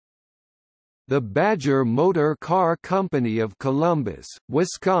The Badger Motor Car Company of Columbus,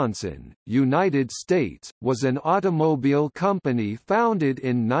 Wisconsin, United States, was an automobile company founded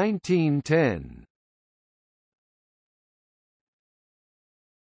in 1910.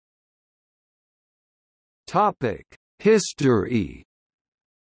 History.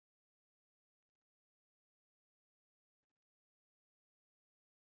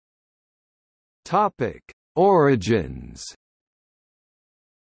 Origins.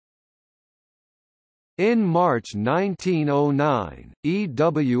 In March 1909, E.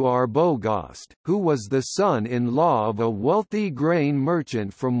 W. Arbogast, who was the son-in-law of a wealthy grain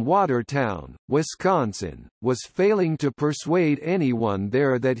merchant from Watertown, Wisconsin, was failing to persuade anyone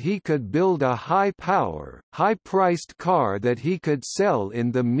there that he could build a high-power, high-priced car that he could sell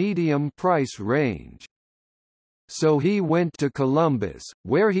in the medium price range. So he went to Columbus,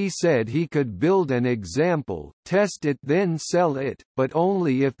 where he said he could build an example, test it then sell it, but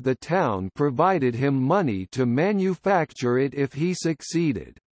only if the town provided him money to manufacture it if he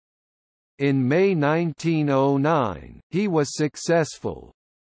succeeded. In May 1909, he was successful.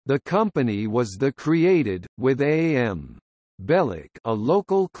 The company was created, with A.M. Bellick, a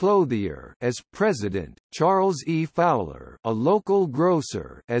local clothier, as president, Charles E. Fowler, a local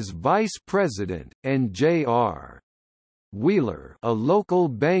grocer, as vice president, and J.R. Wheeler, a local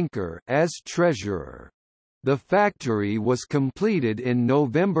banker, as treasurer. The factory was completed in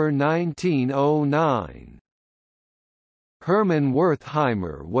November 1909. Herman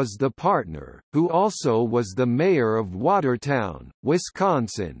Wertheimer was the partner, who also was the mayor of Watertown,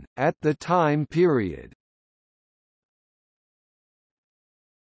 Wisconsin, at the time period.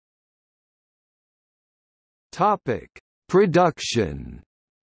 Production.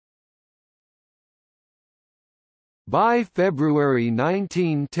 By February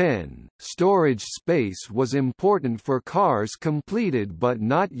 1910, storage space was important for cars completed but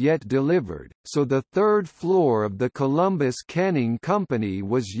not yet delivered, so the third floor of the Columbus Canning Company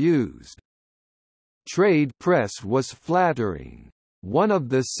was used. Trade press was flattering. One of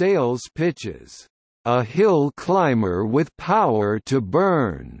the sales pitches, "A hill climber with power to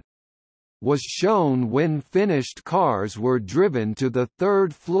burn," was shown when finished cars were driven to the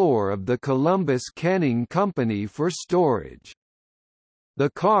third floor of the Columbus Canning Company for storage. The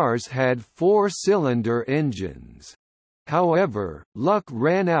cars had four-cylinder engines. However, luck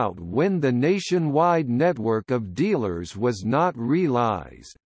ran out when the nationwide network of dealers was not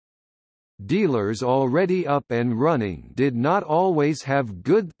realized. Dealers already up and running did not always have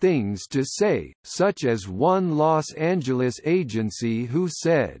good things to say, such as one Los Angeles agency who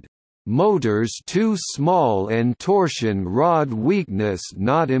said, "Motors too small and torsion rod weakness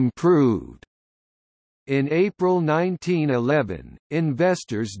not improved." In April 1911,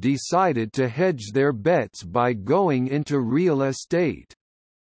 investors decided to hedge their bets by going into real estate.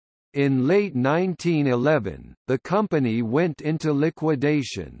 In late 1911, the company went into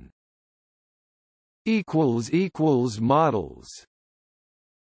liquidation. Models.